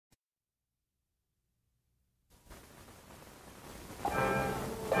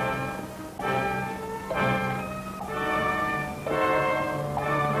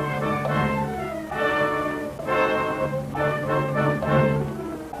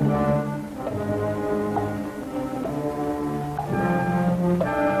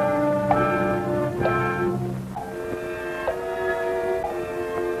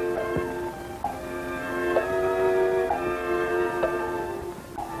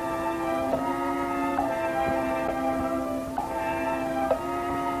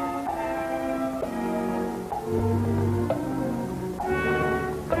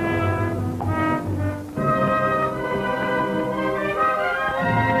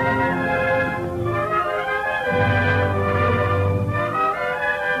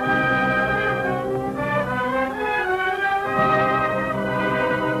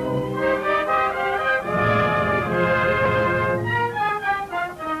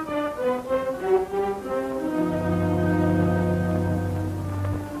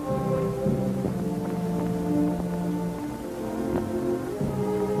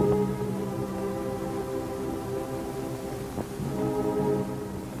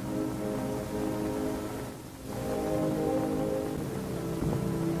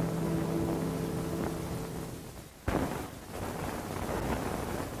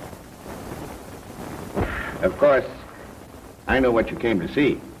Of course, I know what you came to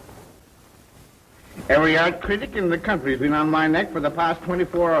see. Every art critic in the country's been on my neck for the past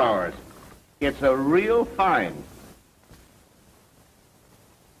 24 hours. It's a real find.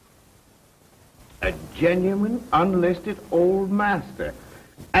 A genuine, unlisted old master.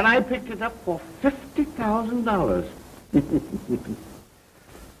 And I picked it up for $50,000.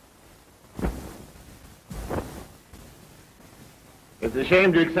 It's a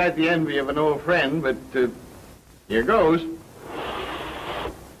shame to excite the envy of an old friend, but here goes.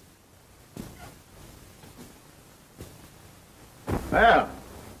 Well,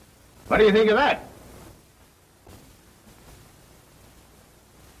 what do you think of that?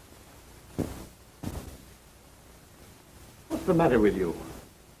 What's the matter with you?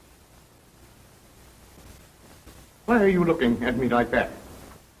 Why are you looking at me like that?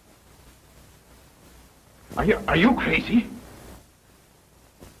 Are you crazy?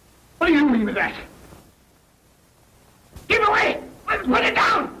 What do you mean with that? Give away! Put it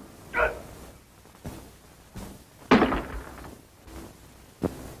down!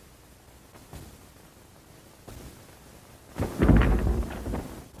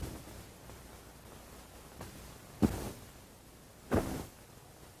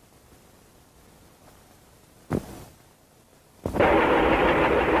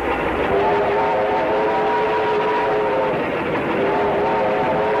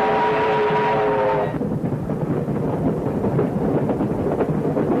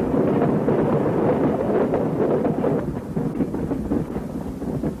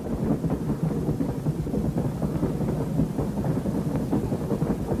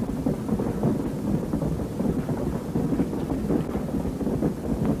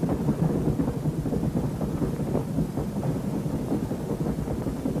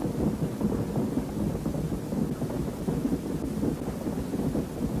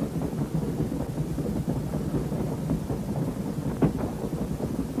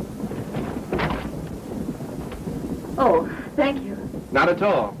 Oh, thank you. Not at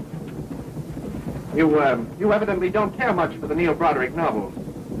all. You evidently don't care much for the Neil Broderick novels.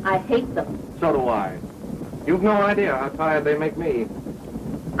 I hate them. So do I. You've no idea how tired they make me.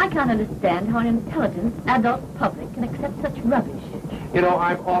 I can't understand how an intelligent adult public can accept such rubbish. You know,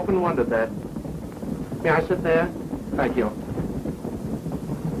 I've often wondered that. May I sit there? Thank you.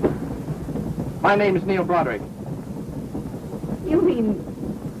 My name is Neil Broderick. You mean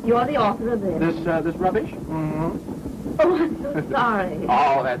you're the author of this? This rubbish? Mm-hmm. Oh, I'm so sorry.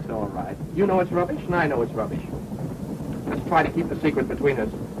 Oh, that's all right. You know it's rubbish, and I know it's rubbish. Let's try to keep the secret between us.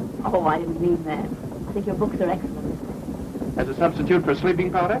 Oh, I didn't mean that. I think your books are excellent. As a substitute for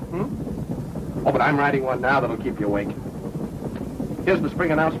sleeping powder? Hmm? Oh, but I'm writing one now that'll keep you awake. Here's the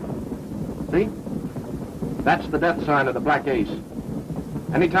spring announcement. See? That's the death sign of the Black Ace.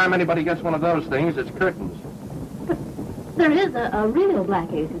 Anytime anybody gets one of those things, it's curtains. But there is a real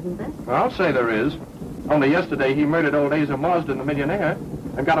Black Ace, isn't there? I'll say there is. Only yesterday he murdered old Asa Marsden, the millionaire,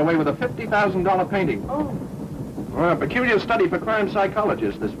 and got away with a $50,000 painting. Oh. Well, a peculiar study for crime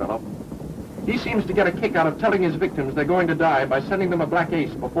psychologists, this fellow. He seems to get a kick out of telling his victims they're going to die by sending them a black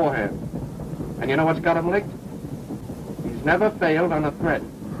ace beforehand. And you know what's got him licked? He's never failed on a threat.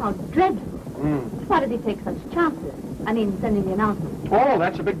 How dreadful. Why did he take such chances? I mean, sending the announcement. Oh,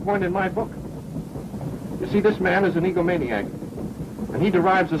 that's a big point in my book. You see, this man is an egomaniac. And he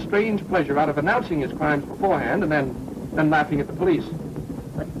derives a strange pleasure out of announcing his crimes beforehand and then laughing at the police.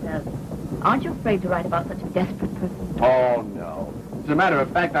 But, aren't you afraid to write about such a desperate person? Oh, no. As a matter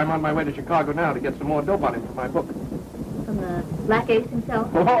of fact, I'm on my way to Chicago now to get some more dope on him for my book. From the Black Ace himself?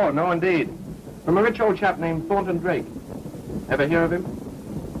 Oh, no, indeed. From a rich old chap named Thornton Drake. Ever hear of him?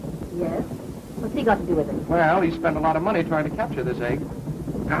 Yes. What's he got to do with it? Well, he spent a lot of money trying to capture this egg.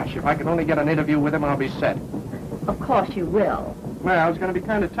 Gosh, if I could only get an interview with him, I'll be set. Of course you will. Well, it's going to be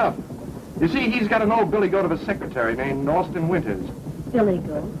kind of tough. You see, he's got an old billy goat of a secretary named Austin Winters. Billy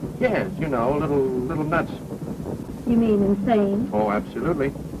goat? Yes, you know, little nuts. You mean insane? Oh,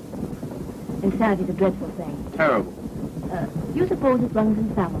 absolutely. Insanity's a dreadful thing. Terrible. Do you suppose it runs in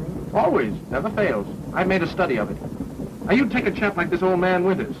families? Always. Never fails. I made a study of it. Now, you take a chap like this old man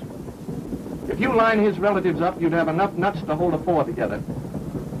Winters. If you line his relatives up, you'd have enough nuts to hold a four together.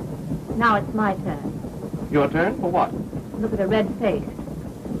 Now it's my turn. Your turn? For what? Look at the red face.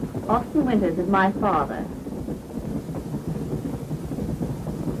 Austin Winters is my father.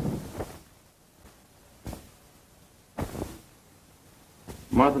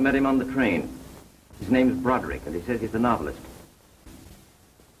 Martha met him on the train. His name's Broderick, and he says he's a novelist.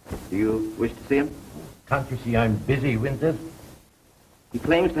 Do you wish to see him? Can't you see I'm busy, Winters? He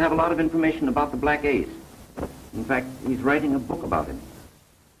claims to have a lot of information about the Black Ace. In fact, he's writing a book about him.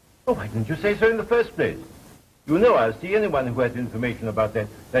 Oh, why didn't you say so in the first place? You know I'll see anyone who has information about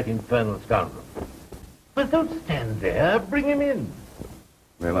that infernal scoundrel. But don't stand there. Bring him in.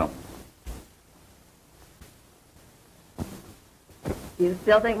 Very well. Do you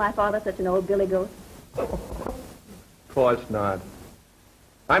still think my father's such an old billy goat? Of course not.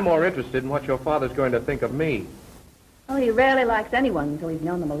 I'm more interested in what your father's going to think of me. Oh, he rarely likes anyone until he's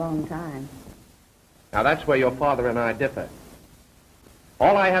known them a long time. Now, that's where your father and I differ.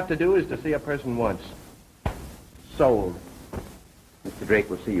 All I have to do is to see a person once. Sold. Mr. Drake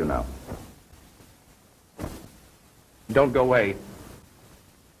will see you now. Don't go away.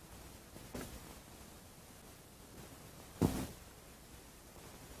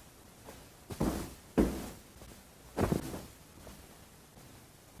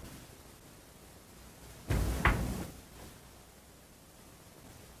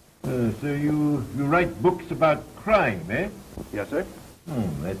 So you write books about crime, eh? Yes, sir.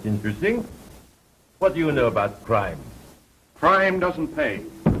 That's interesting. What do you know about crime? Crime doesn't pay.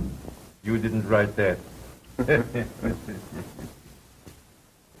 You didn't write that.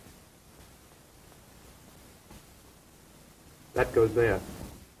 That goes there.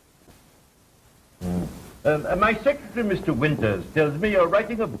 My secretary, Mr. Winters, tells me you're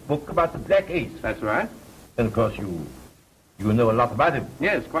writing a book about the Black Ace. That's right. And of course you know a lot about him.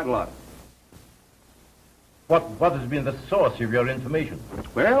 Yes, quite a lot. What has been the source of your information?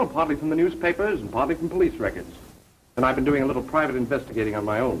 Well, partly from the newspapers and partly from police records. And I've been doing a little private investigating on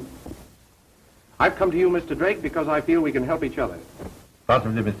my own. I've come to you, Mr. Drake, because I feel we can help each other.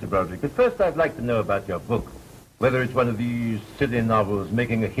 Possibly, Mr. Broderick. But first I'd like to know about your book. Whether it's one of these silly novels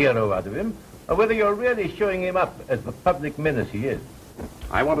making a hero out of him, or whether you're really showing him up as the public menace he is.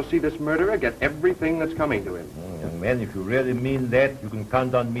 I want to see this murderer get everything that's coming to him. Young man, if you really mean that, you can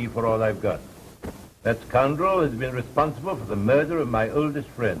count on me for all I've got. That scoundrel has been responsible for the murder of my oldest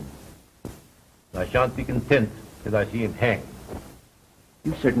friend. I shan't be content till I see him hanged.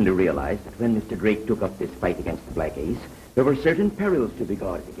 You certainly realize that when Mr. Drake took up this fight against the Black Ace, there were certain perils to be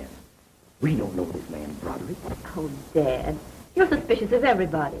guarded against. We don't know this man, Broderick. Oh, Dad, you're suspicious of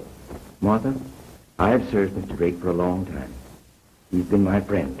everybody. Martha, I have served Mr. Drake for a long time. He's been my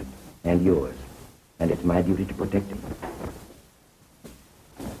friend, and yours, and it's my duty to protect him.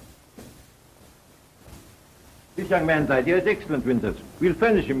 This young man's idea is excellent, Winters. We'll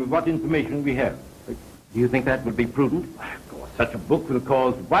furnish him with what information we have. Do you think that would be prudent? Of course, such a book will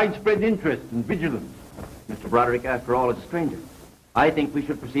cause widespread interest and vigilance. Mr. Broderick, after all, is a stranger. I think we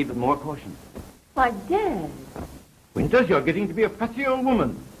should proceed with more caution. Why, Dad. Winters, you're getting to be a fussy old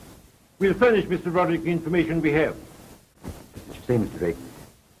woman. We'll furnish Mr. Broderick the information we have. What you say, Mr. Drake?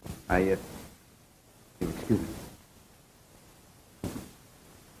 You'll excuse me.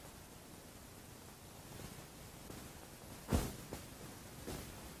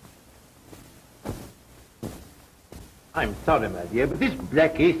 I'm sorry, my dear, but this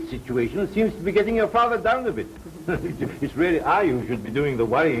Black Ace situation seems to be getting your father down a bit. It's really I who should be doing the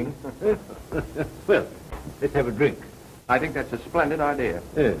worrying. Well, let's have a drink. I think that's a splendid idea.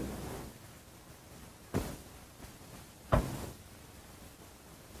 Yes.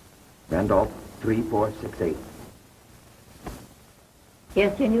 Randolph, 3468.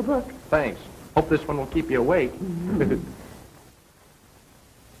 Here's your new book. Thanks. Hope this one will keep you awake.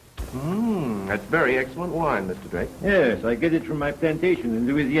 That's very excellent wine, Mr. Drake. Yes, I get it from my plantation in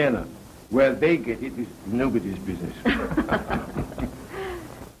Louisiana. Where they get it is nobody's business.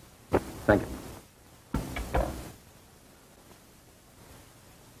 Thank you.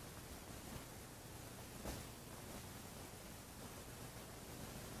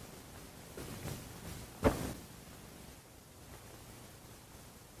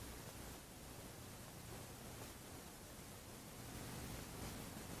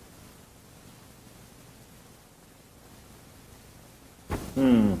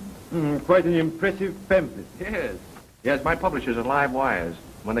 Quite an impressive pamphlet. Yes. Yes, my publishers are live wires.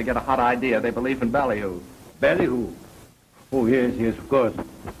 When they get a hot idea, they believe in ballyhoo. Ballyhoo? Oh, yes, of course.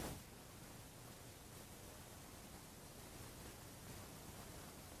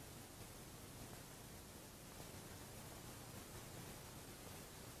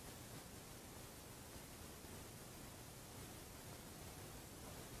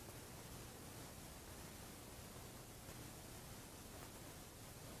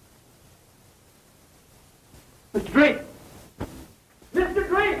 Mr. Drake! Mr.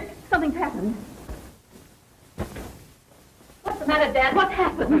 Drake! Something's happened. What's the matter, Dad? What's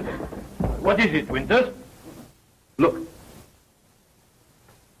happened? What is it, Winters? Look.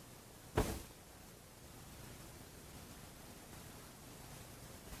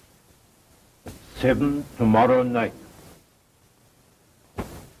 At 7 tomorrow night.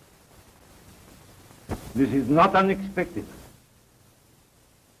 This is not unexpected.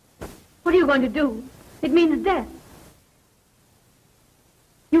 What are you going to do? It means death.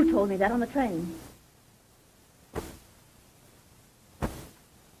 You told me that on the train.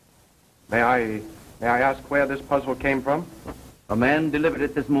 May I ask where this puzzle came from? A man delivered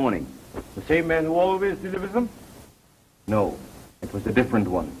it this morning. The same man who always delivers them? No, it was a different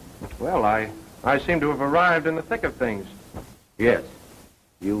one. Well, I seem to have arrived in the thick of things. Yes,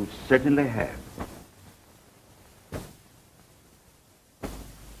 you certainly have.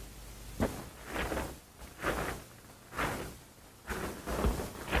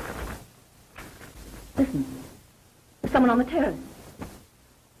 Listen. There's someone on the terrace.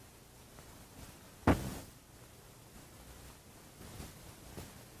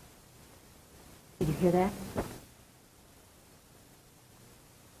 Did you hear that?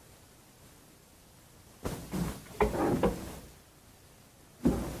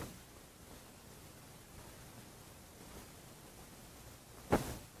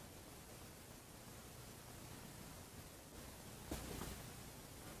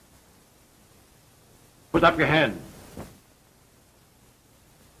 Put up your hand.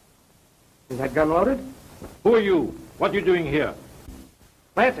 Is that gun loaded? Who are you? What are you doing here?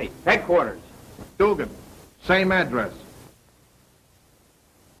 Clancy, headquarters. Dugan, same address.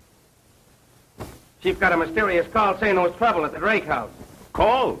 Chief got a mysterious call saying there was trouble at the Drake house.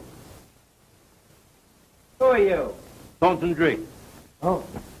 Call. Who are you? Thornton Drake. Oh.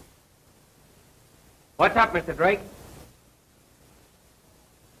 What's up, Mr. Drake?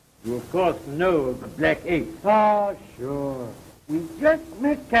 You, of course, know of the Black Ace. Oh, sure. We just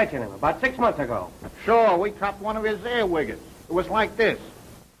missed catching him about 6 months ago. Sure, we copped one of his earwiggers. It was like this.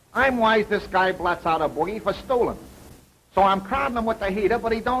 I'm wise this guy blots out a boogie for stealing. So I'm crowding him with the heater,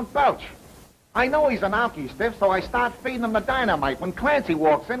 but he don't belch. I know he's an alky stiff, so I start feeding him the dynamite when Clancy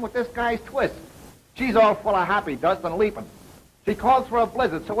walks in with this guy's twist. She's all full of happy dust and leaping. She calls for a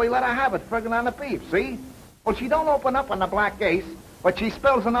blizzard, so we let her have it friggin' on the beef, see? Well, she don't open up on the Black Ace, but she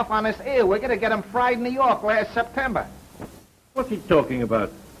spills enough on this earwigger to get him fried in New York last September. What's he talking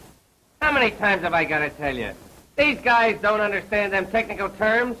about? How many times have I got to tell you? These guys don't understand them technical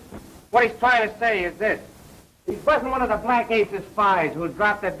terms. What he's trying to say is this. He's busting one of the Black Ace's spies who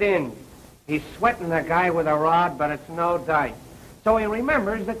dropped the dinge. He's sweating the guy with a rod, but it's no dice. So he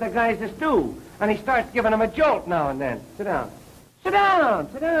remembers that the guy's a stew, and he starts giving him a jolt now and then. Sit down. Sit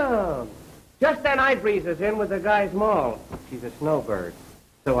down, sit down. Just then I breezes in with the guy's maul. She's a snowbird.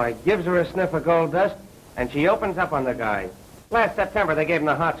 So I gives her a sniff of gold dust, and she opens up on the guy. Last September, they gave him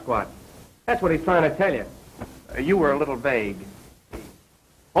the hot squat. That's what he's trying to tell you. You were a little vague.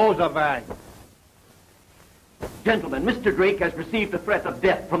 Who's a vague? Gentlemen, Mr. Drake has received a threat of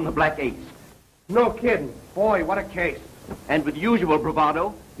death from the Black Ace. No kidding. Boy, what a case. And with usual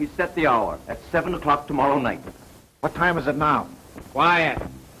bravado, he set the hour at 7 o'clock tomorrow night. What time is it now? Quiet.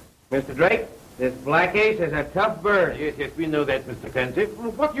 Mr. Drake, this Black Ace is a tough bird. Yes, we know that, Mr. Clancy.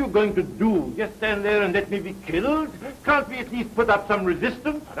 What are you going to do? Just stand there and let me be killed? Can't we at least put up some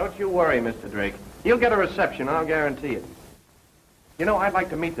resistance? Don't you worry, Mr. Drake. You'll get a reception, I'll guarantee it. You know, I'd like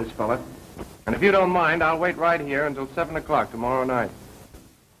to meet this fella. And if you don't mind, I'll wait right here until 7 o'clock tomorrow night.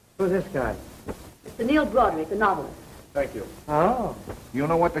 Who's this guy? Mr. Neil Broderick, the novelist. Thank you. Oh. You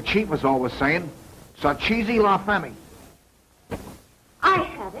know what the chief was always saying? Sarchisi la femme. I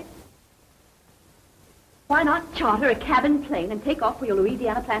have it. Why not charter a cabin plane and take off for your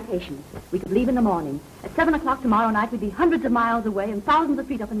Louisiana plantation? We could leave in the morning. At 7 o'clock tomorrow night, we'd be hundreds of miles away and thousands of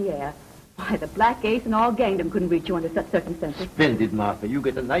feet up in the air. Why, the Black Ace and all gangdom couldn't reach you under such circumstances. Splendid, Martha. You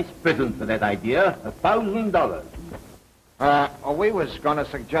get a nice present for that idea. $1,000. We was gonna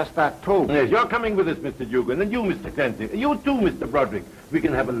suggest that too. Yes, you're coming with us, Mr. Dugan, and you, Mr. Clancy. You too, Mr. Broderick. We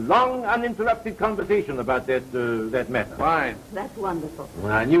can have a long, uninterrupted conversation about that matter. Fine. That's wonderful.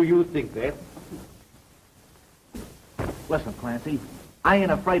 Well, I knew you'd think that. Listen, Clancy, I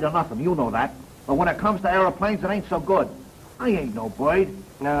ain't afraid of nothing, you know that. But when it comes to aeroplanes, it ain't so good. I ain't no bird.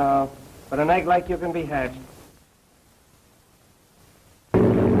 No, but an egg like you can be hatched.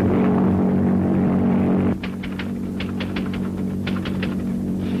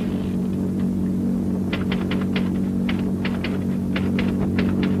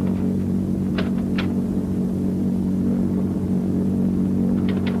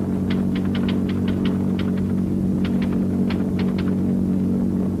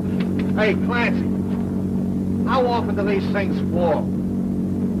 Hey, Clancy, how often do these things fall?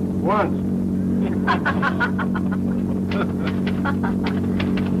 Once.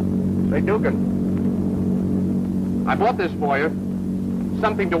 Say, Dugan, I bought this for you.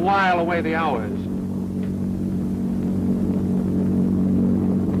 Something to while away the hours.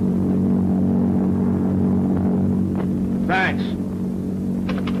 Thanks.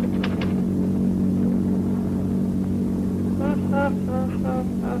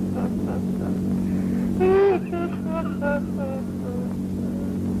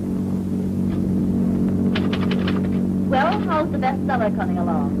 Well, how's the bestseller coming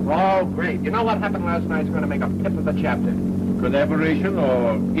along? Oh, great. You know what happened last night's going to make a pip of the chapter. Collaboration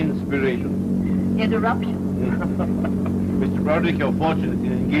or inspiration? Interruption. Mr. Broderick, you're fortunate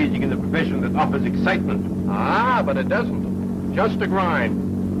in engaging in a profession that offers excitement. Ah, but it doesn't. Just a grind.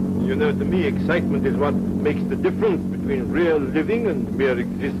 You know, to me, excitement is what makes the difference between real living and mere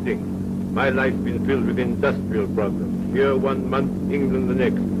existing. My life's been filled with industrial problems. Here 1 month, England the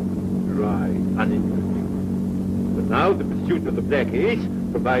next. Dry, uninteresting. But now the pursuit of the black ace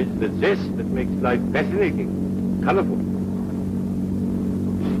provides the zest that makes life fascinating, colorful.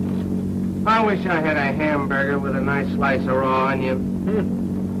 I wish I had a hamburger with a nice slice of raw onion.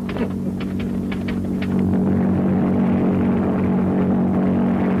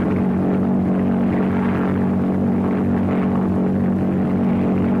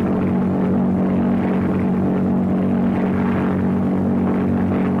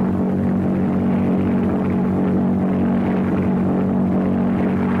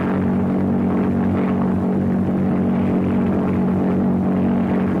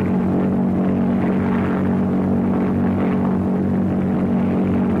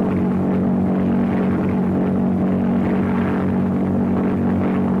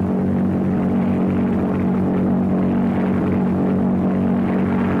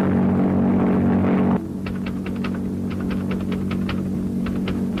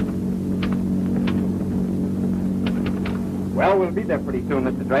 Well, we'll be there pretty soon,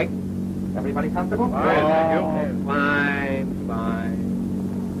 Mr. Drake. Everybody comfortable? Fine, fine.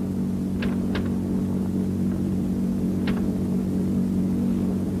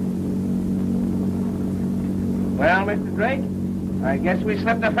 Well, Mr. Drake, I guess we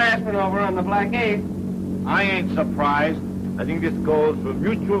slipped a fast one over on the Black Ace. I ain't surprised. I think this calls for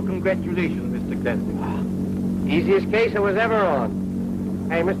mutual congratulations, Mr. Clancy. Easiest case I was ever on.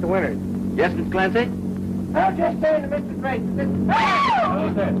 Hey, Mr. Winters. Yes, Miss Clancy? I'm just saying to Mr. Drake, this... Who's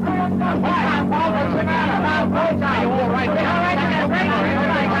that? What's the matter? Are you all right?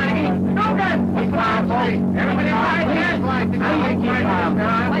 Everybody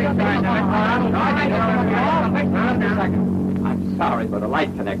I'm sorry, but a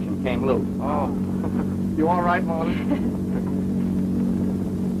light connection came loose. Oh. You all right, Molly?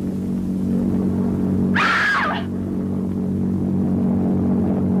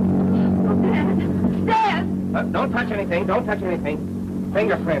 Don't touch anything. Don't touch anything.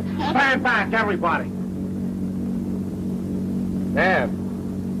 Fingerprints. Stand back, everybody. There.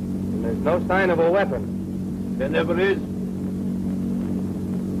 And there's no sign of a weapon. There never is.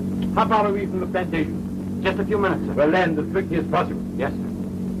 How far are we from the plantation? Just a few minutes, sir. We'll land as quickly as possible. Yes, sir.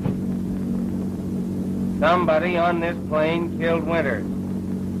 Somebody on this plane killed Winters.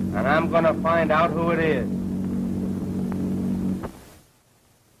 And I'm going to find out who it is.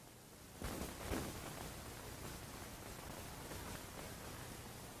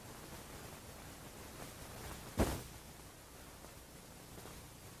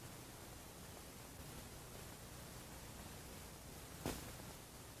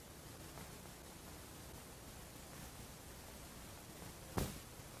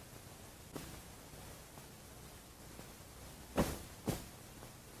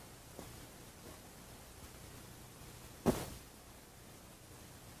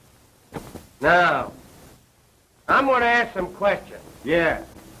 Now, I'm going to ask some questions. Yeah.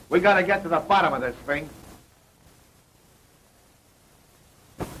 We got to get to the bottom of this thing.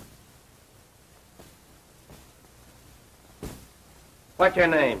 What's your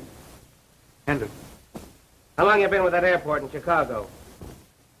name? Henderson. How long you been with that airport in Chicago?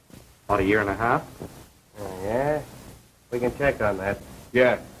 About a year and a half. Oh, yeah? We can check on that.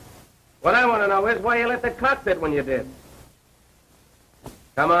 Yeah. What I want to know is why you left the cockpit when you did.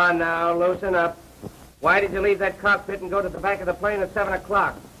 Come on now, loosen up. Why did you leave that cockpit and go to the back of the plane at 7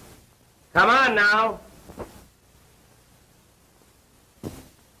 o'clock? Come on now.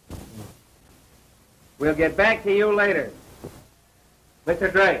 We'll get back to you later. Mr.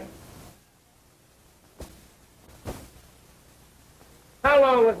 Drake. How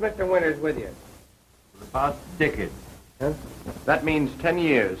long was Mr. Winters with you? For the past decade. Huh? That means 10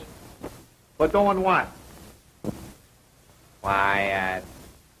 years. But doing what? Why,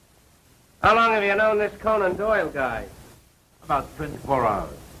 how long have you known this Conan Doyle guy? About 24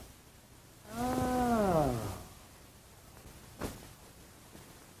 hours. Oh.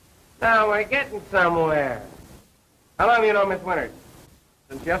 Now we're getting somewhere. How long have you known Miss Winters?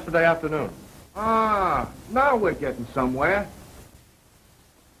 Since yesterday afternoon. Ah, now we're getting somewhere.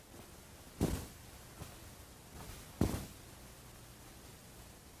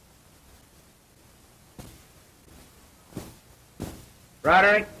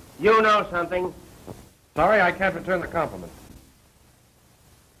 Broderick, you know something. Sorry, I can't return the compliment.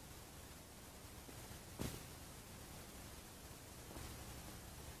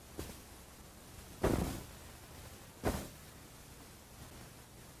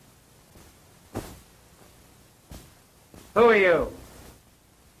 Who are you?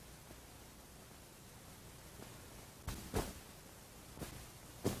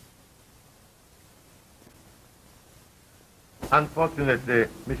 Unfortunately,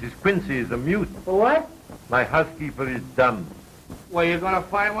 Mrs. Quincy is a mute. What? My housekeeper is dumb. Well, you're gonna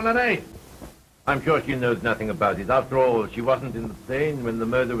find one today. I'm sure she knows nothing about it. After all, she wasn't in the plane when the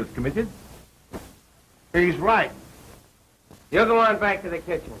murder was committed. He's right. You go on back to the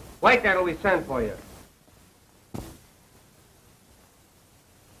kitchen. Wait there till we send for you.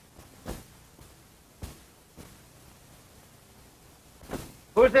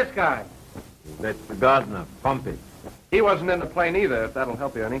 Who's this guy? That's the gardener, Pompey. He wasn't in the plane either, if that'll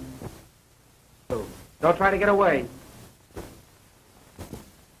help you any. Don't try to get away.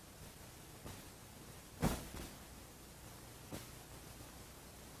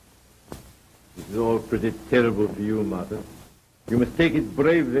 This is all pretty terrible for you, Martha. You must take it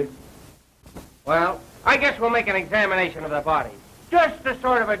bravely. Well, I guess we'll make an examination of the body. Just a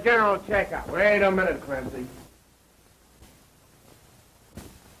sort of a general checkup. Wait a minute, Clancy.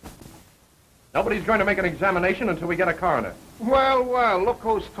 Nobody's going to make an examination until we get a coroner. Well, look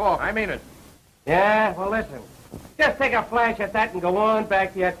who's talking. I mean it. Yeah, well, listen. Just take a flash at that and go on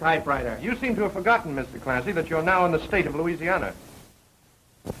back to your typewriter. You seem to have forgotten, Mr. Clancy, that you're now in the state of Louisiana.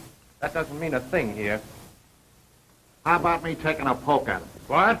 That doesn't mean a thing here. How about me taking a poke at him?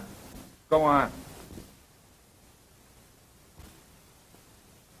 What? Go on.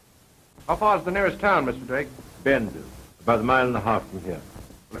 How far is the nearest town, Mr. Drake? Benville, about a mile and a half from here.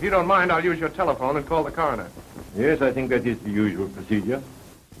 Well, if you don't mind, I'll use your telephone and call the coroner. Yes, I think that is the usual procedure.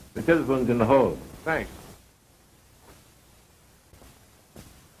 The telephone's in the hall. Thanks.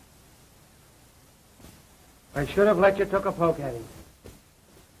 I should have let you took a poke at him.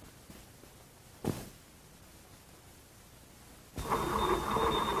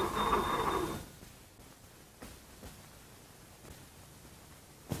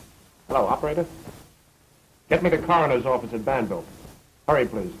 Hello, operator. Get me the coroner's office at Banville. Hurry,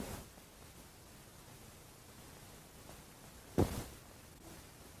 please.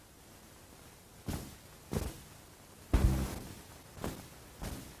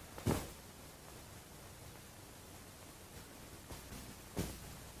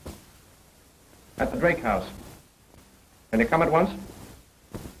 At the Drake house. Can you come at once?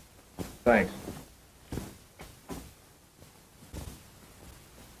 Thanks.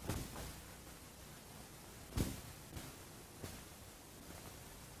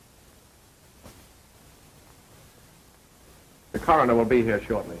 The coroner will be here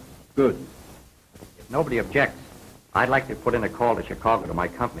shortly. Good. If nobody objects, I'd like to put in a call to Chicago to my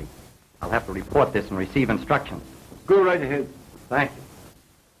company. I'll have to report this and receive instructions. Go right ahead. Thank you.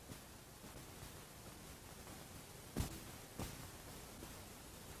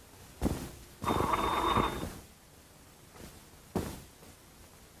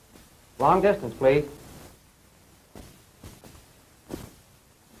 Long distance, please.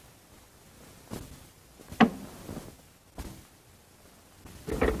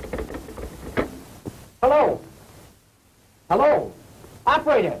 Hello? Hello?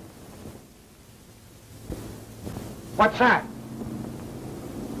 Operator! What's that?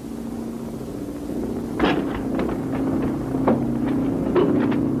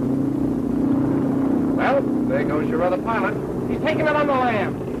 Well, there goes your other pilot. He's taking it on the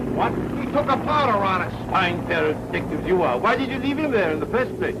lam. What? He took a powder on us. Fine pair of detectives you are. Why did you leave him there in the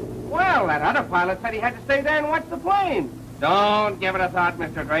first place? Well, that other pilot said he had to stay there and watch the plane. Don't give it a thought,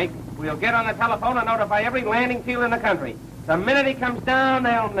 Mr. Drake. We'll get on the telephone and notify every landing field in the country. The minute he comes down,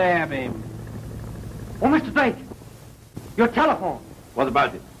 they'll nab him. Oh, Mr. Drake, your telephone. What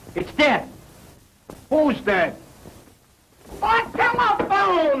about it? It's dead. Who's dead? My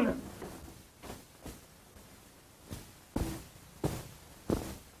telephone!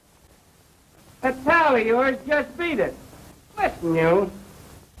 That pal of yours just beat it. Listen, you.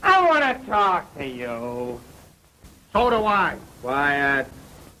 I want to talk to you. So do I. Quiet.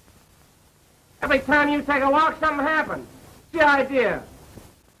 Every time you take a walk, something happens. What's the idea?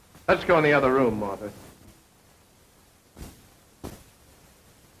 Let's go in the other room, Martha.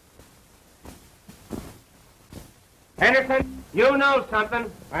 Henderson, You know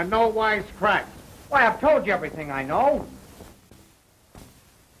something. And no wise cracks. Why, I've told you everything I know.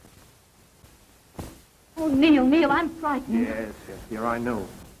 Oh, Neil, I'm frightened. Yes, here I know.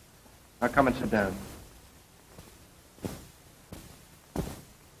 Now come and sit down.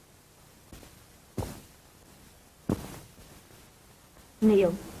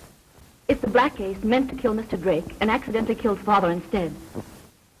 Neil, if the Black Ace meant to kill Mr. Drake and accidentally killed Father instead.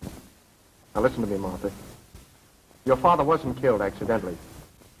 Now listen to me, Martha. Your father wasn't killed accidentally.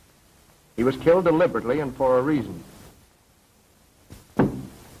 He was killed deliberately and for a reason.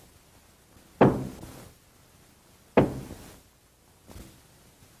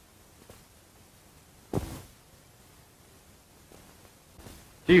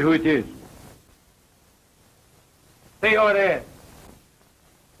 See who it is. See who it is.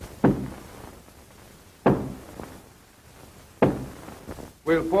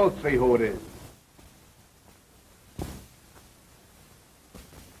 We'll both see who it is.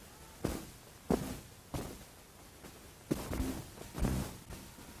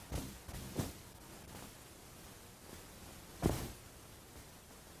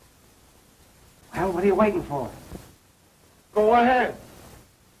 Well, what are you waiting for? Go ahead.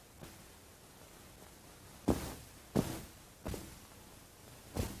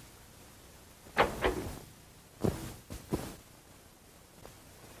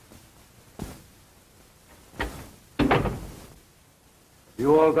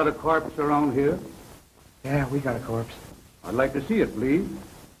 You all got a corpse around here? Yeah, we got a corpse. I'd like to see it, please.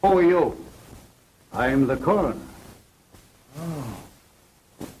 Who are you? I'm the coroner.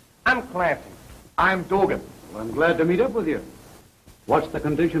 I'm Clancy. I'm Dugan. Well, I'm glad to meet up with you. What's the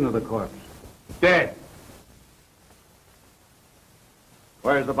condition of the corpse? Dead.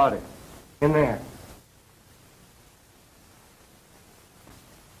 Where's the body? In there.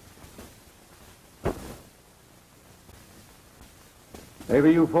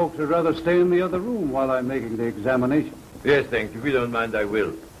 Maybe you folks would rather stay in the other room while I'm making the examination. Yes, thanks. If you don't mind, I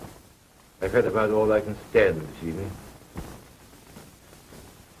will. I've had about all I can stand this evening.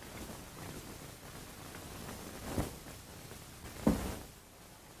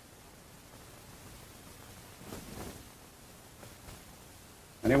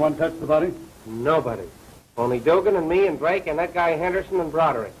 Anyone touch the body? Nobody. Only Dugan and me and Drake and that guy Henderson and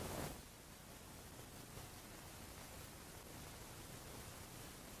Broderick.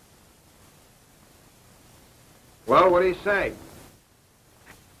 Well, what do you say?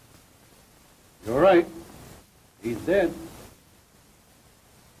 You're right. He's dead.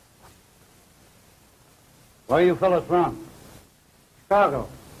 Why are you fellas from? Chicago.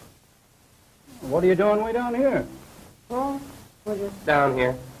 What are you doing way down here? Oh, we're just down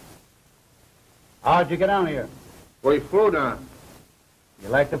here. How'd you get down here? We flew down. You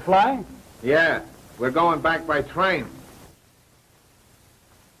like to fly? Yeah, we're going back by train.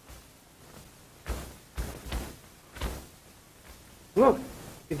 Look,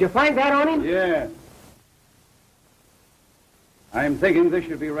 did you find that on him? Yeah. I'm thinking this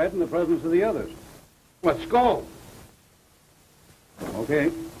should be read in the presence of the others. Let's go. Okay.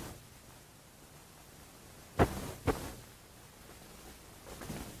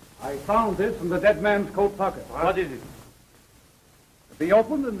 I found this in the dead man's coat pocket. What is it? To be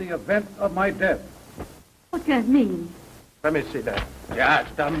opened in the event of my death. What does it mean? Let me see that.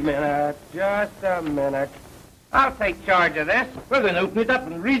 Just a minute. Just a minute. I'll take charge of this. Well, then open it up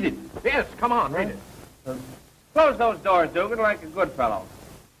and read it. Yes, come on, read it. Close those doors, Dugan, like a good fellow.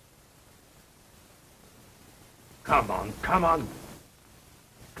 Come on, come on.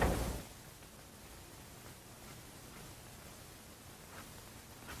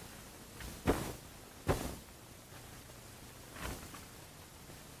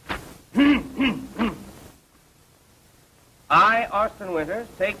 I, Austin Winters,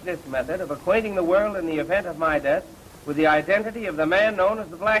 take this method of acquainting the world in the event of my death with the identity of the man known as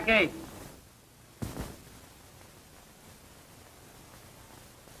the Black Ace.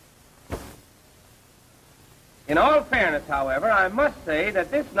 In all fairness, however, I must say that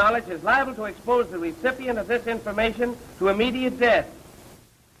this knowledge is liable to expose the recipient of this information to immediate death.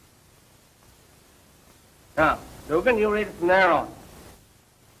 Now, Dugan, you read it from there on.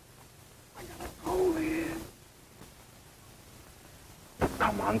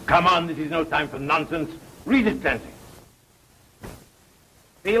 Come on, this is no time for nonsense. Read it, Clancy.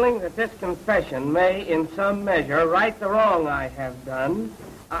 Feeling that this confession may, in some measure, right the wrong I have done,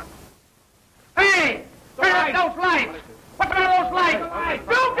 Hey! Turn up those lights! What's on those lights?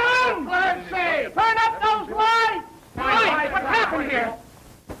 Dugan! Clancy! Turn up those lights! Lights! What's happened here?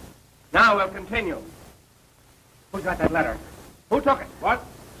 Now we'll continue. Who's got that letter? Who took it? What?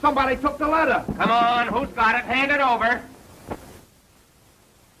 Somebody took the letter. Come on, who's got it? Hand it over.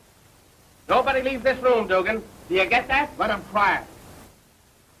 Nobody leave this room, Dugan. Do you get that? Let him try it.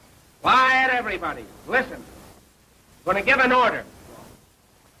 Quiet, everybody. Listen. I'm going to give an order.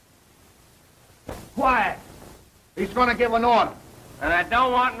 Quiet. He's going to give an order. And I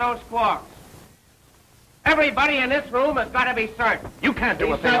don't want no squawks. Everybody in this room has got to be searched. You can't do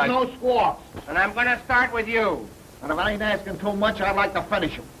He a thing said like... no squawks. And I'm going to start with you. And if I ain't asking too much, I'd like to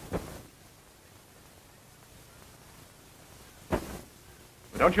finish him.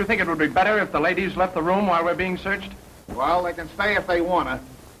 Don't you think it would be better if the ladies left the room while we're being searched? Well, they can stay if they want to.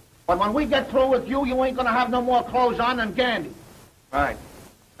 But when we get through with you, you ain't going to have no more clothes on than Gandy. Right.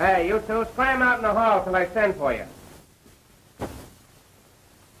 Hey, you two, scram out in the hall till I send for you.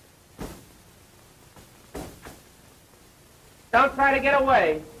 Don't try to get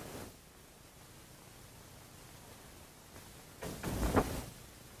away.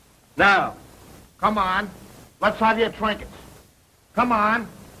 Now. Come on. Let's have your trinkets. Come on.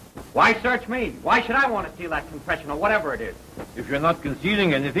 Why search me? Why should I want to steal that confession or whatever it is? If you're not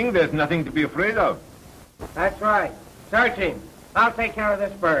concealing anything, there's nothing to be afraid of. That's right. Search him. I'll take care of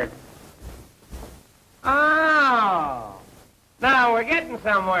this bird. Oh. Now we're getting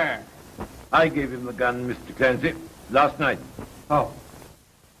somewhere. I gave him the gun, Mr. Clancy, last night. Oh.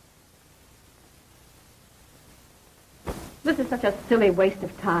 This is such a silly waste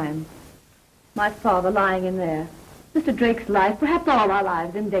of time. My father lying in there. Mr. Drake's life, perhaps all our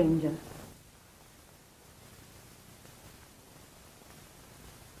lives, in danger.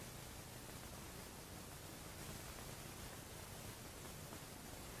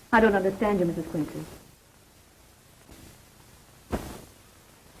 I don't understand you, Mrs. Quincy.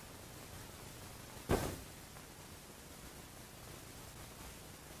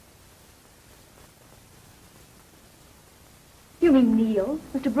 You mean Neil,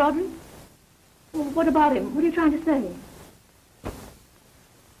 Mr. Broderick? Well, what about him? What are you trying to say?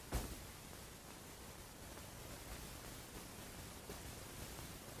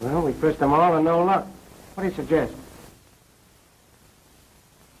 Well, we fished them all and no luck. What do you suggest?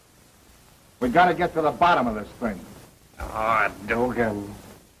 We got to get to the bottom of this thing. Oh, Dugan.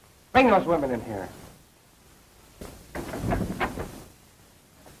 Bring those women in here.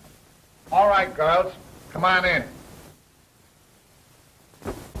 All right, girls. Come on in.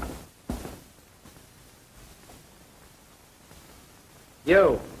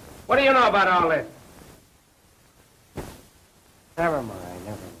 You. What do you know about all this? Never mind,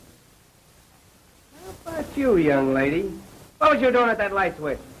 never mind. How about you, young lady? What was you doing at that light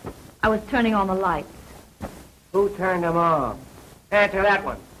switch? I was turning on the lights. Who turned them off? Answer that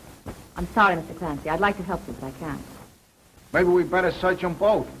one. I'm sorry, Mr. Clancy. I'd like to help you, but I can't. Maybe we better search them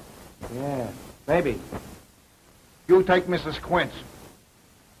both. Yeah, maybe. You take Mrs. Quince.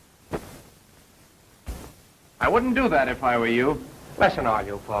 I wouldn't do that if I were you. Listen, all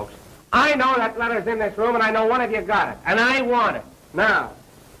you folks. I know that letter's in this room, and I know one of you got it. And I want it. Now,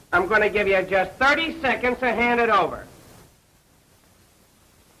 I'm going to give you just 30 seconds to hand it over.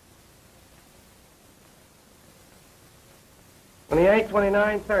 28,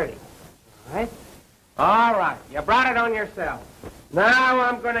 29, 30. All right? All right. You brought it on yourself. Now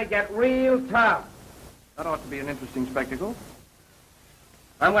I'm going to get real tough. That ought to be an interesting spectacle.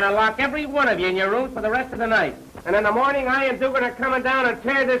 I'm going to lock every one of you in your rooms for the rest of the night. And in the morning, I and Dugan are coming down and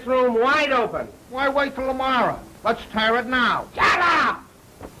tear this room wide open. Why wait till tomorrow? Let's tear it now. Shut up!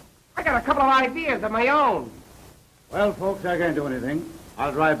 I got a couple of ideas of my own. Well, folks, I can't do anything.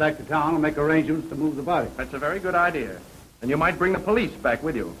 I'll drive back to town and make arrangements to move the body. That's a very good idea. And you might bring the police back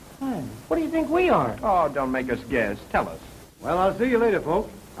with you. What do you think we are? Oh, don't make us guess. Tell us. Well, I'll see you later,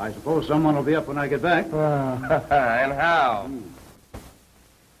 folks. I suppose someone will be up when I get back. And how?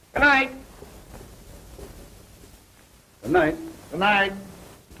 Good night. Good night. Good night.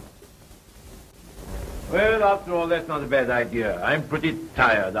 Well, after all, that's not a bad idea. I'm pretty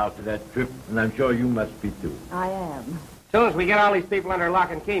tired after that trip, and I'm sure you must be too. I am. As soon as we get all these people under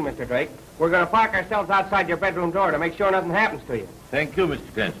lock and key, Mr. Drake, we're going to park ourselves outside your bedroom door to make sure nothing happens to you. Thank you,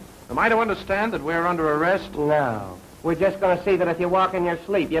 Mr. Clancy. Am I to understand that we're under arrest? No. We're just going to see that if you walk in your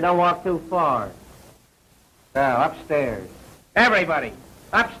sleep, you don't walk too far. Now, upstairs. Everybody,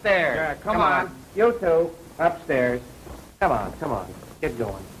 upstairs. Yeah, come on. You two, upstairs. Come on. Get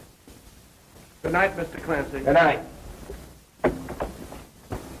going. Good night, Mr. Clancy. Good night.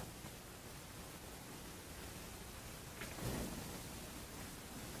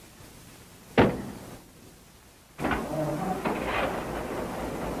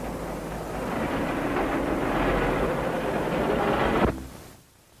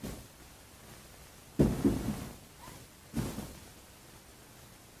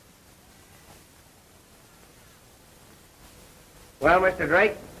 Well, Mr.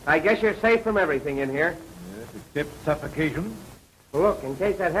 Drake, I guess you're safe from everything in here. Yes, except suffocation. Well, look, in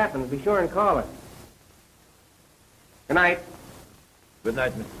case that happens, be sure and call us. Good night. Good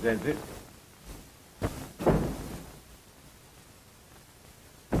night, Mr. Clancy.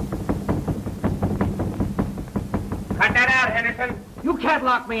 Cut that out, Henderson. You can't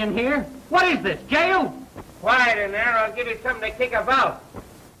lock me in here. What is this, jail? Quiet in there, or I'll give you something to kick about.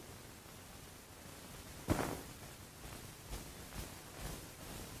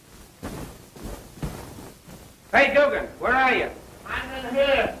 Hey, Dugan, where are you? I'm in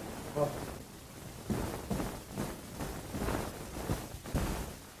here.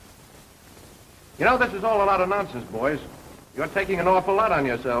 You know, this is all a lot of nonsense, boys. You're taking an awful lot on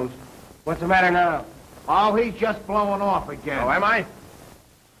yourselves. What's the matter now? Oh, he's just blowing off again. Oh, am I?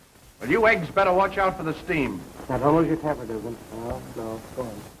 Well, you eggs better watch out for the steam. Now, don't lose your temper, Dugan. No, go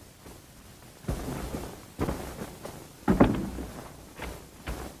on.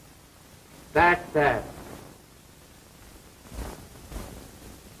 That's that.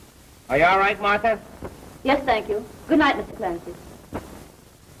 Are you all right, Martha? Yes, thank you. Good night, Mr. Clancy.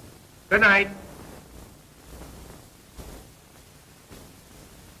 Good night.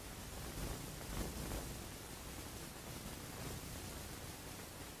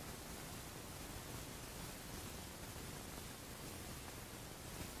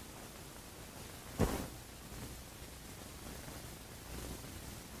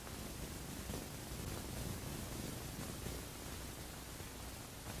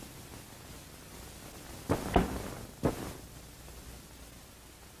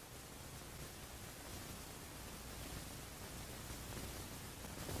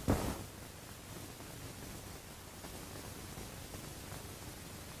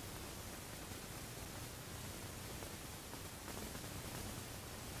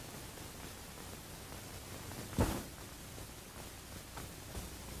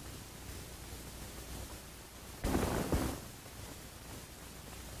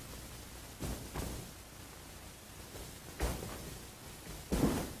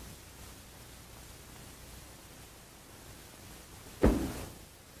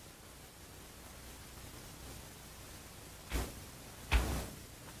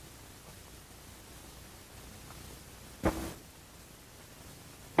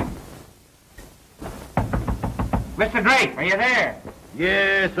 Mr. Drake, are you there?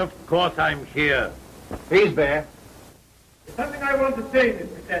 Yes, of course I'm here. He's there. There's something I want to say,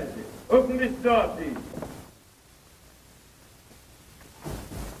 Mr. Clancy. Open this door, please.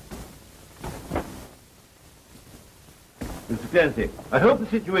 Mr. Clancy, I hope the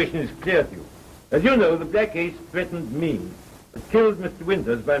situation is clear to you. As you know, the Black Ace threatened me, but killed Mr.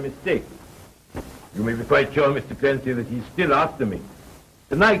 Winters by mistake. You may be quite sure, Mr. Clancy, that he's still after me.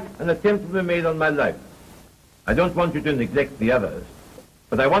 Tonight, an attempt will be made on my life. I don't want you to neglect the others,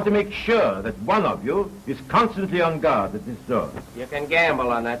 but I want to make sure that one of you is constantly on guard at this door. You can gamble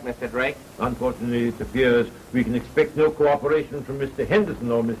on that, Mr. Drake. Unfortunately, it appears we can expect no cooperation from Mr.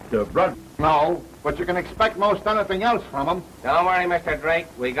 Henderson or Mr. Broderick. No, but you can expect most anything else from him. Don't worry, Mr. Drake.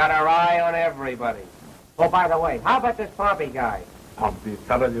 We got our eye on everybody. Oh, by the way, how about this Pompey guy? Pompey,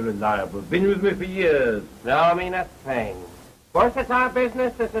 thoroughly reliable. Been with me for years. No, mean a thing. Of course, it's our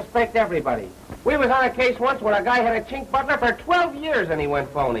business to suspect everybody. We was on a case once where a guy had a chink butler for 12 years and he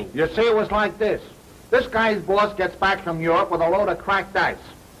went phony. You see, it was like this. This guy's boss gets back from Europe with a load of cracked dice.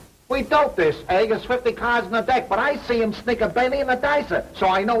 We dope this egg. There's 50 cards in the deck, but I see him sneak a Benny in the dicer, so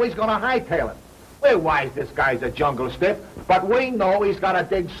I know he's going to hightail it. We're wise this guy's a jungle stiff, but we know he's got to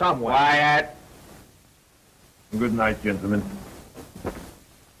dig somewhere. Quiet. Good night, gentlemen.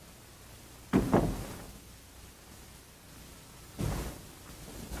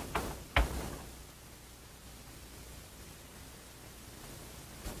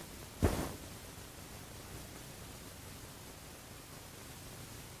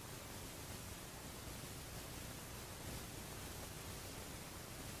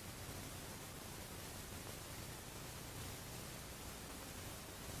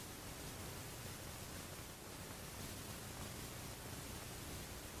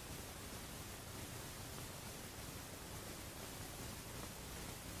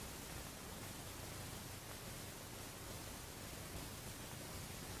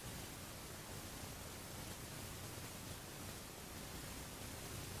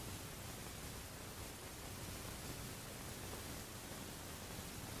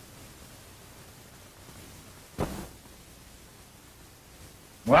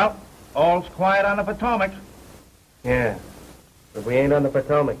 Well, all's quiet on the Potomac. Yeah, but we ain't on the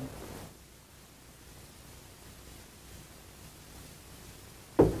Potomac.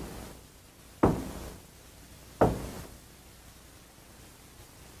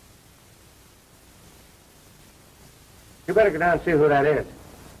 better go down and see who that is.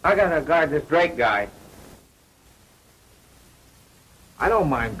 I gotta guard this Drake guy. I don't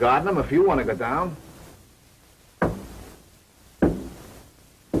mind guarding him if you want to go down.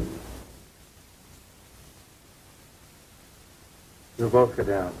 You both go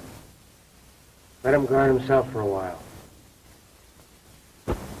down. Let him guard himself for a while.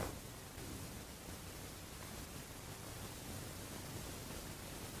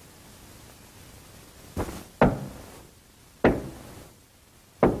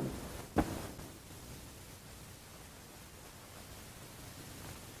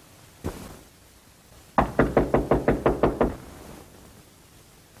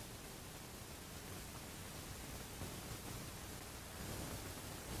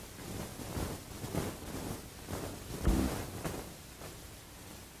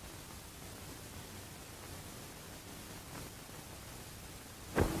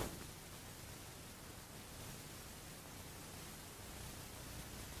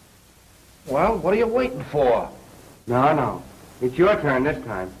 Well, what are you waiting for? No. It's your turn this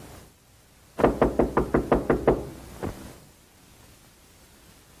time.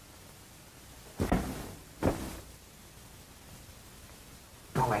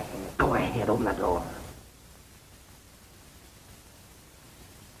 Go ahead, open the door.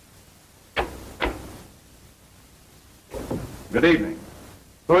 Good evening.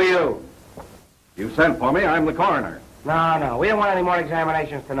 Who are you? You sent for me. I'm the coroner. No. We don't want any more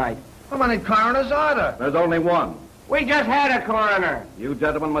examinations tonight. How many coroners are there? There's only one. We just had a coroner. You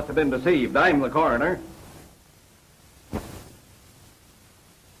gentlemen must have been deceived. I'm the coroner.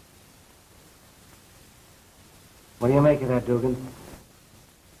 What do you make of that, Dugan?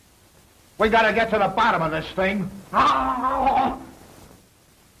 We gotta get to the bottom of this thing. I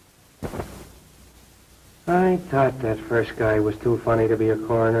thought that first guy was too funny to be a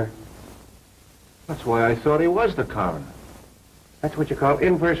coroner. That's why I thought he was the coroner. That's what you call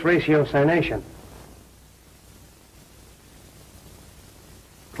inverse ratiocination.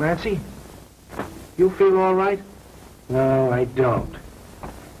 Clancy, you feel all right? No, I don't.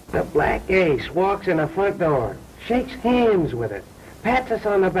 The Black Ace walks in the front door, shakes hands with it, pats us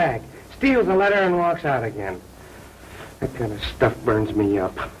on the back, steals a letter and walks out again. That kind of stuff burns me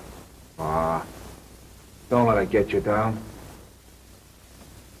up. Don't let it get you down.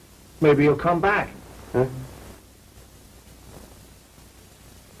 Maybe you'll come back. Huh?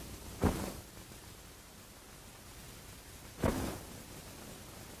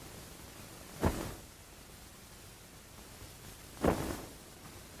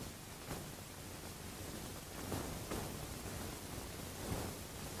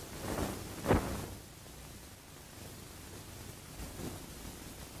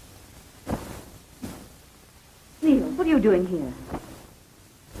 Neil, what are you doing here?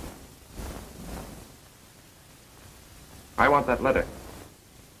 I want that letter.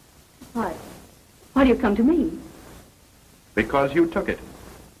 Why? Why do you come to me? Because you took it.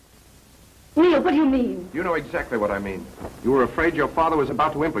 Neil, what do you mean? You know exactly what I mean. You were afraid your father was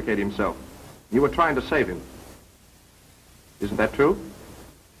about to implicate himself. You were trying to save him. Isn't that true?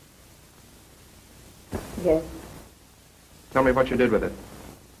 Yes. Tell me what you did with it.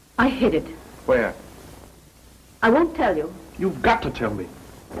 I hid it. Where? I won't tell you. You've got to tell me.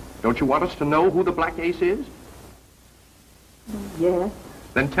 Don't you want us to know who the Black Ace is? Yes.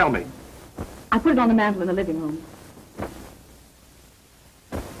 Then tell me. I put it on the mantel in the living room.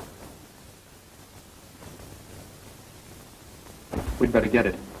 We'd better get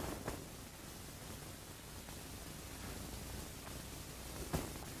it.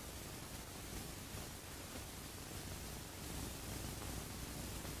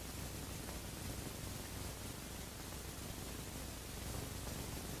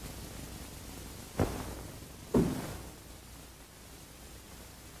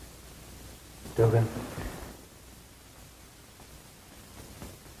 Dugan.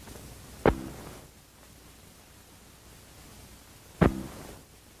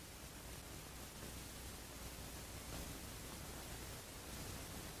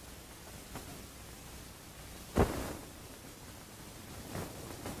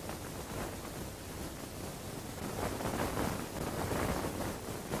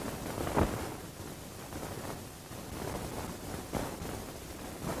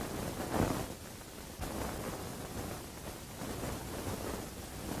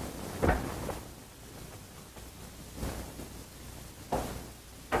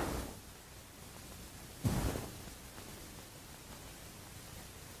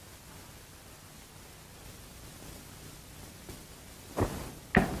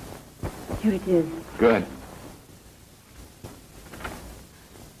 Here it is. Good.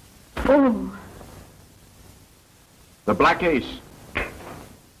 Oh, The Black Ace.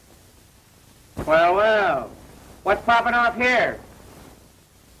 Well, well. What's popping off here?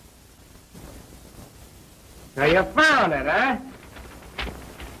 Now, you found it, huh?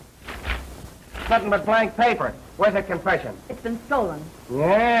 Nothing but blank paper. Where's the confession? It's been stolen.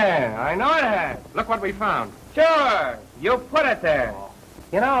 Yeah, I know it has. Look what we found. Sure, you put it there.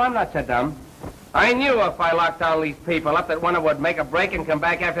 You know, I'm not so dumb. I knew if I locked all these people up that one would make a break and come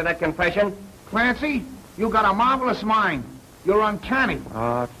back after that confession. Clancy, you got a marvelous mind. You're uncanny.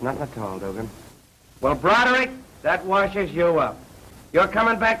 Oh, it's nothing at all, Dugan. Well, Broderick, that washes you up. You're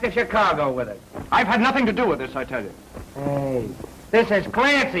coming back to Chicago with it. I've had nothing to do with this, I tell you. Hey, this is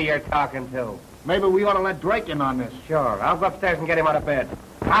Clancy you're talking to. Maybe we ought to let Drake in on this. Sure, I'll go upstairs and get him out of bed.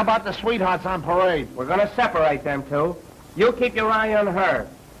 How about the sweethearts on parade? We're going to separate them two. You keep your eye on her.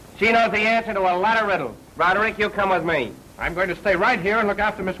 She knows the answer to a lot of riddles. Broderick, you come with me. I'm going to stay right here and look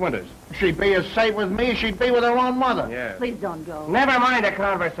after Miss Winters. She'd be as safe with me as she'd be with her own mother. Yeah. Please don't go. Never mind the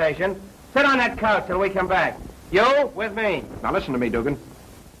conversation. Sit on that couch till we come back. You with me. Now listen to me, Dugan.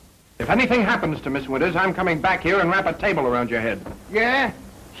 If anything happens to Miss Winters, I'm coming back here and wrap a table around your head. Yeah?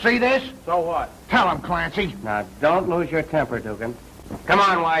 See this? So what? Tell him, Clancy. Now, don't lose your temper, Dugan. Come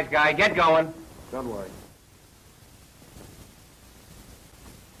on, wise guy. Get going. Don't worry.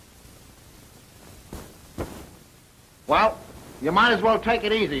 Well, you might as well take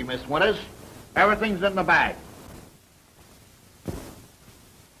it easy, Miss Winters. Everything's in the bag.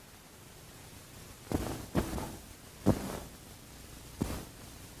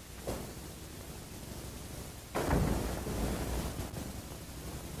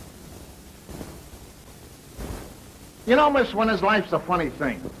 You know, Miss Winters, life's a funny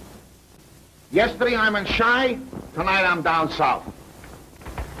thing. Yesterday I'm in Chi, tonight I'm down south.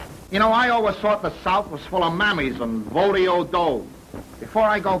 You know, I always thought the South was full of mammies and vodeo dough. Before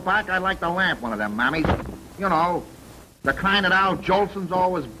I go back, I'd like to lamp one of them mammies. You know, the kind that Al Jolson's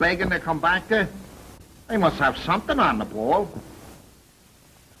always begging to come back to. They must have something on the ball.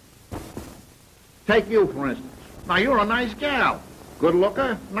 Take you, for instance. Now, you're a nice gal. Good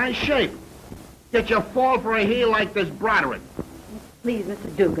looker, nice shape. Yet you fall for a heel like this Broderick. Please,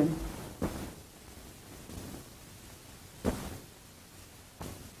 Mr. Dugan.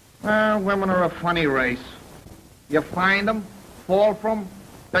 Well, women are a funny race. You find them, fall for them,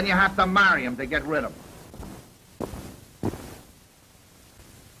 then you have to marry them to get rid of them.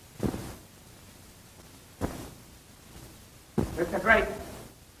 Mr. Drake,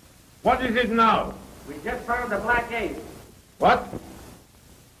 What is it now? we just found the Black Ace. What?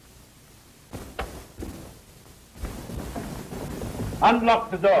 Unlock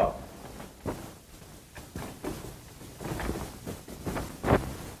the door.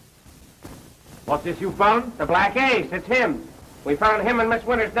 What's this you found? The Black Ace, it's him. We found him and Miss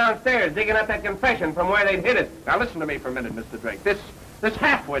Winters downstairs digging up that confession from where they'd hid it. Now listen to me for a minute, Mr. Drake. This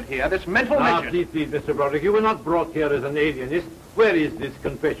halfwit here, this mental Now, midget. please, Mr. Broderick, you were not brought here as an alienist. Where is this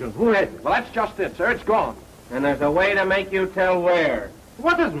confession? Who has it? Well, that's just it, sir. It's gone. And there's a way to make you tell where.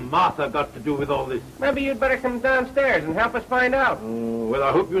 What has Martha got to do with all this? Maybe you'd better come downstairs and help us find out. Oh, well,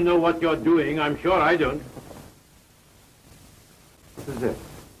 I hope you know what you're doing. I'm sure I don't. What is that?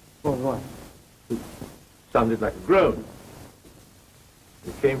 What? It sounded like a groan.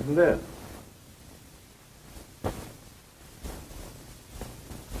 It came from there.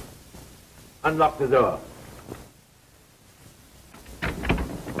 Unlock the door.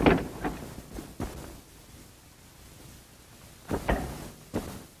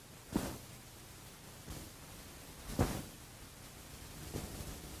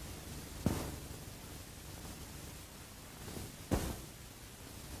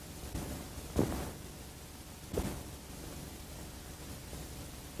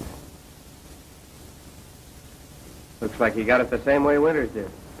 Looks like you got it the same way Winters did.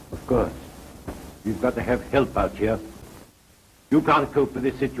 Of course. You've got to have help out here. You can't cope with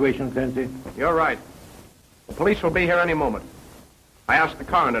this situation, Clancy. You're right. The police will be here any moment. I asked the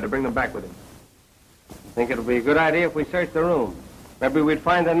coroner to bring them back with him. Think it'll be a good idea if we search the room. Maybe we'd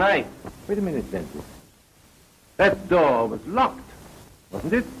find a knife. Wait a minute, Clancy. That door was locked,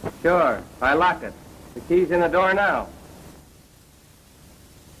 wasn't it? Sure, I locked it. The key's in the door now.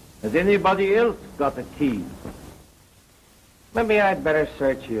 Has anybody else got a key? Maybe I'd better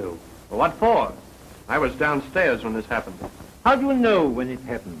search you. Well, what for? I was downstairs when this happened. How do you know when it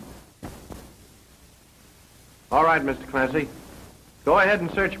happened? All right, Mr. Clancy. Go ahead and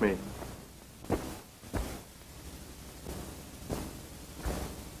search me.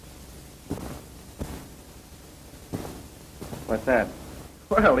 What's that?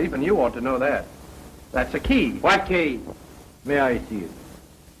 Well, even you ought to know that. That's a key. What key? May I see it?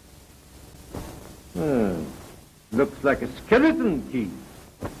 Looks like a skeleton key.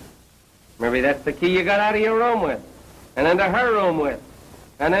 Maybe that's the key you got out of your room with, and into her room with,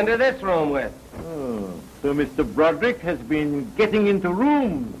 and into this room with. Oh, so Mr. Broderick has been getting into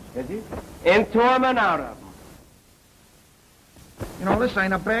rooms, has he? Into them and out of them. You know, this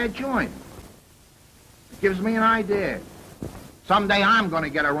ain't a bad joint. It gives me an idea. Someday I'm going to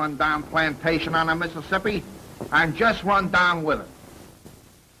get a run-down plantation on the Mississippi and just run down with it.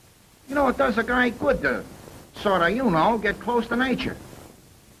 You know, it does a guy good to sort of, you know, get close to nature.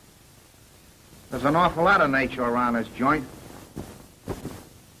 There's an awful lot of nature around this joint.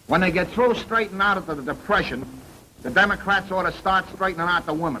 When they get through straightening out of the Depression, the Democrats ought to start straightening out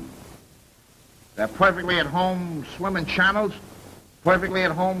the women. They're perfectly at home swimming channels, perfectly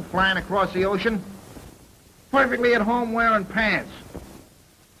at home flying across the ocean, perfectly at home wearing pants.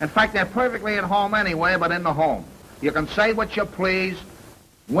 In fact, they're perfectly at home anywhere but in the home. You can say what you please.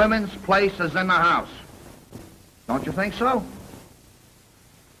 Women's place is in the house. Don't you think so?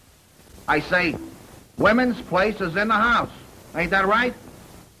 I say, women's place is in the house. Ain't that right?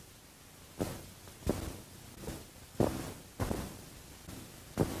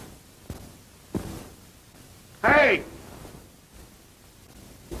 Hey!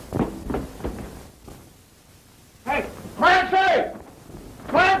 Hey! Clancy!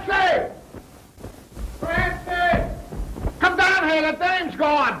 Clancy! Clancy! Come down here, the dame's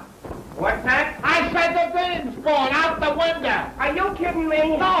gone! What's that? I said the dame's gone, out the window! Are you kidding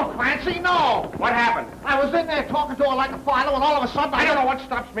me? No, Clancy, no! What happened? I was in there talking to her like a father, and all of a sudden I don't know what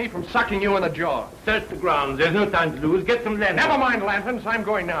stops me from sucking you in the jaw. Search the grounds. There's no time to lose. Get some lanterns. Never mind lanterns. I'm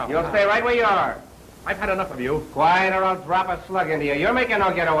going now. You'll stay right where you are. I've had enough of you. Quiet or I'll drop a slug into you. You're making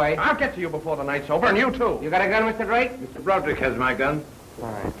no getaway. I'll get to you before the night's over, and you too. You got a gun, Mr. Drake? Mr. Broderick has my gun.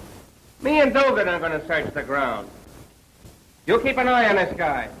 All right. Me and Dugan are going to search the ground. You keep an eye on this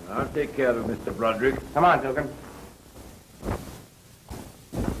guy. I'll take care of Mr. Broderick. Come on, Dugan.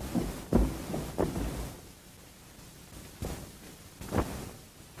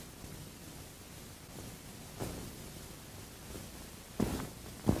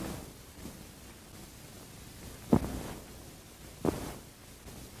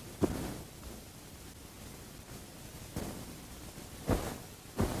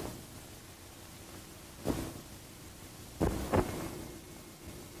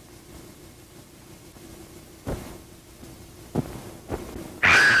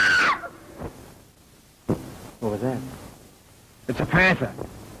 What was that? It's a panther.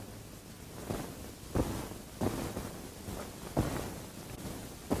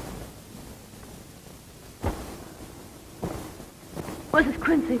 Where's this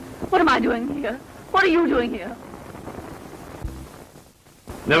Quincy? What am I doing here? What are you doing here?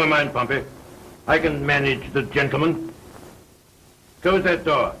 Never mind, Pompey. I can manage the gentleman. Close that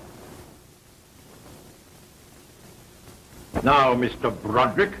door. Now, Mr.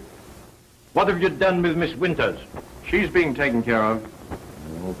 Broderick, what have you done with Miss Winters? She's being taken care of.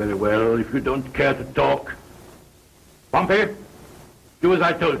 Oh, very well, if you don't care to talk. Pompey, do as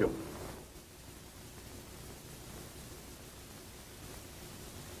I told you.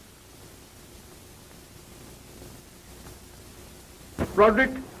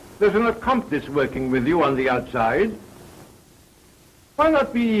 Broderick, there's an accomplice working with you on the outside. Why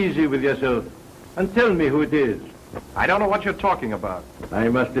not be easy with yourself and tell me who it is? I don't know what you're talking about. I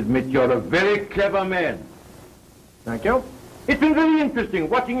must admit you're a very clever man. Thank you. It's been very interesting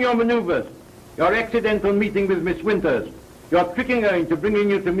watching your maneuvers. Your accidental meeting with Miss Winters. Your tricking her into bringing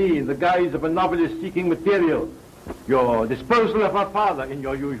you to me in the guise of a novelist seeking material. Your disposal of her father in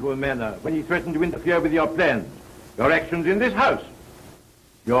your usual manner when he threatened to interfere with your plans. Your actions in this house.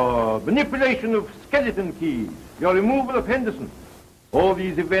 Your manipulation of skeleton keys. Your removal of Henderson. All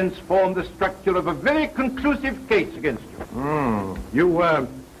these events form the structure of a very conclusive case against you.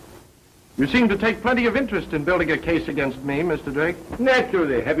 You seem to take plenty of interest in building a case against me, Mr. Drake.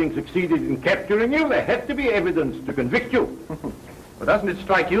 Naturally, having succeeded in capturing you, there had to be evidence to convict you. But doesn't it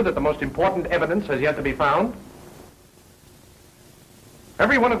strike you that the most important evidence has yet to be found?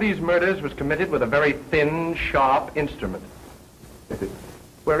 Every one of these murders was committed with a very thin, sharp instrument.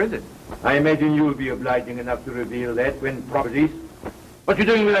 Where is it? I imagine you'll be obliging enough to reveal that when properties. What you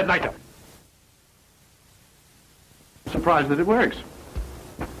doing with that lighter? Surprised that it works.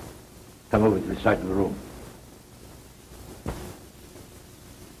 Come over to the side of the room.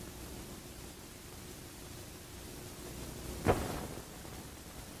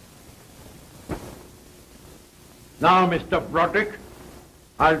 Now, Mr. Broderick,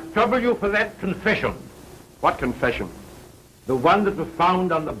 I'll trouble you for that confession. What confession? The one that was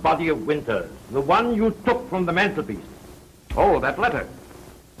found on the body of Winters. The one you took from the mantelpiece. Oh, that letter.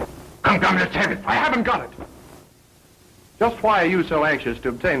 Come, let's have it. I haven't got it. Just why are you so anxious to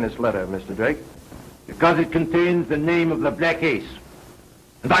obtain this letter, Mr. Drake? Because it contains the name of the Black Ace.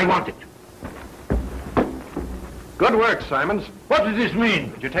 And I want it. Good work, Simons. What does this mean?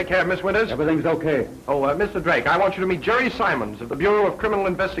 Did you take care of Miss Winters? Everything's okay. Oh, Mr. Drake, I want you to meet Jerry Simons of the Bureau of Criminal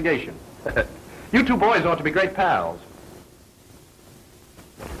Investigation. You two boys ought to be great pals.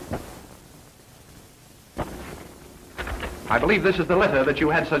 I believe this is the letter that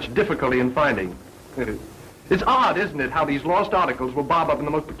you had such difficulty in finding. It's odd, isn't it, how these lost articles will bob up in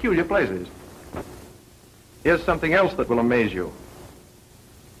the most peculiar places. Here's something else that will amaze you.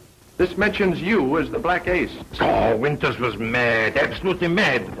 This mentions you as the Black Ace. Oh, Winters was mad, absolutely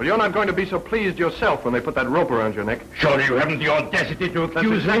mad. Well, you're not going to be so pleased yourself when they put that rope around your neck. Surely you haven't the audacity to That's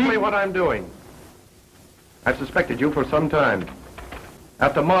accuse exactly me? what I'm doing. I've suspected you for some time.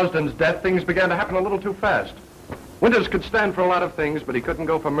 After Marsden's death, things began to happen a little too fast. Winters could stand for a lot of things, but he couldn't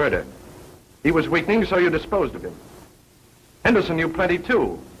go for murder. He was weakening, so you disposed of him. Henderson knew plenty,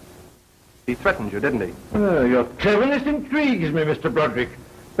 too. He threatened you, didn't he? Your cleverness intrigues me, Mr. Broderick.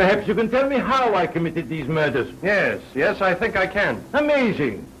 Perhaps you can tell me how I committed these murders. Yes, I think I can.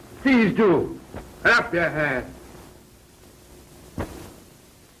 Amazing. Please do. Up your head.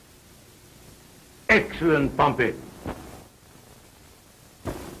 Excellent, Pompey.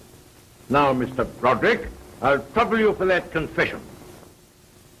 Now, Mr. Broderick, I'll trouble you for that confession.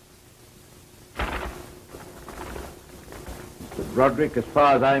 Mr. Broderick, as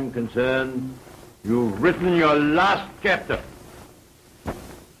far as I'm concerned, you've written your last chapter.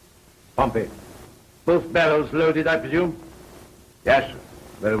 Pompey, both barrels loaded, I presume? Yes, sir.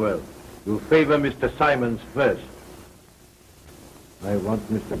 Very well. You favor Mr. Simons first. I want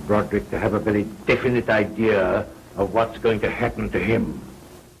Mr. Broderick to have a very definite idea of what's going to happen to him.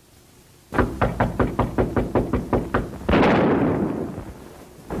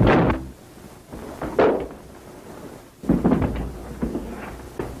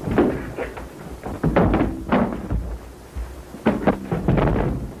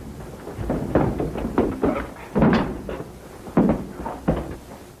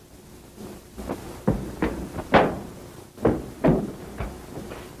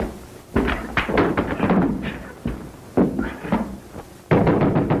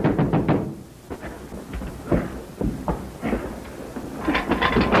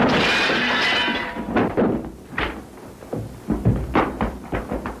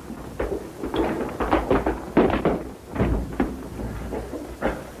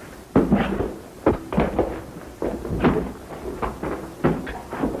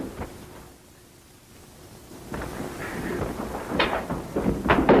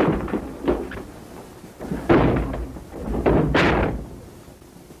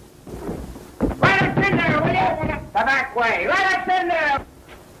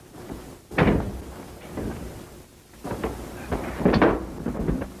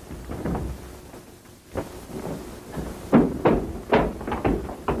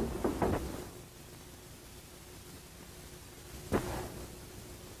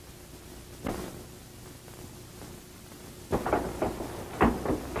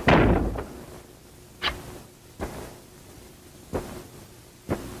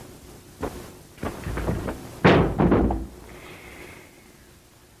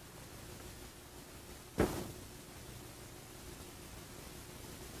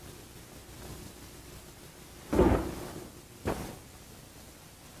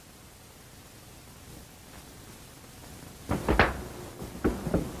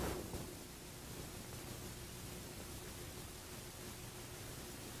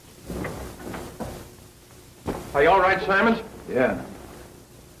 Are you all right, Simons? Yeah.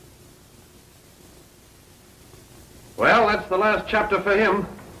 Well, that's the last chapter for him.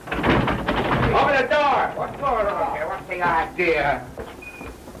 Open the door. What's going on here? What's the idea?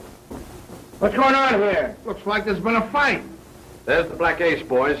 What's going on here? Looks like there's been a fight. There's the Black Ace,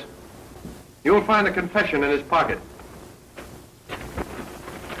 boys. You'll find a confession in his pocket.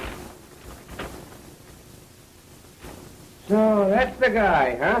 So, that's the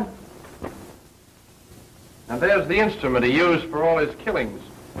guy, huh? And there's the instrument he used for all his killings.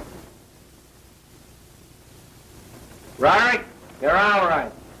 Broderick, you're all right.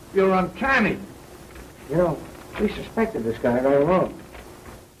 You're uncanny. You know, we suspected this guy all along.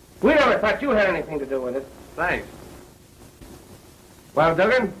 We never thought you had anything to do with it. Thanks. Well,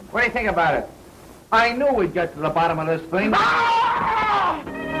 Dugan, what do you think about it? I knew we'd get to the bottom of this thing. Oh!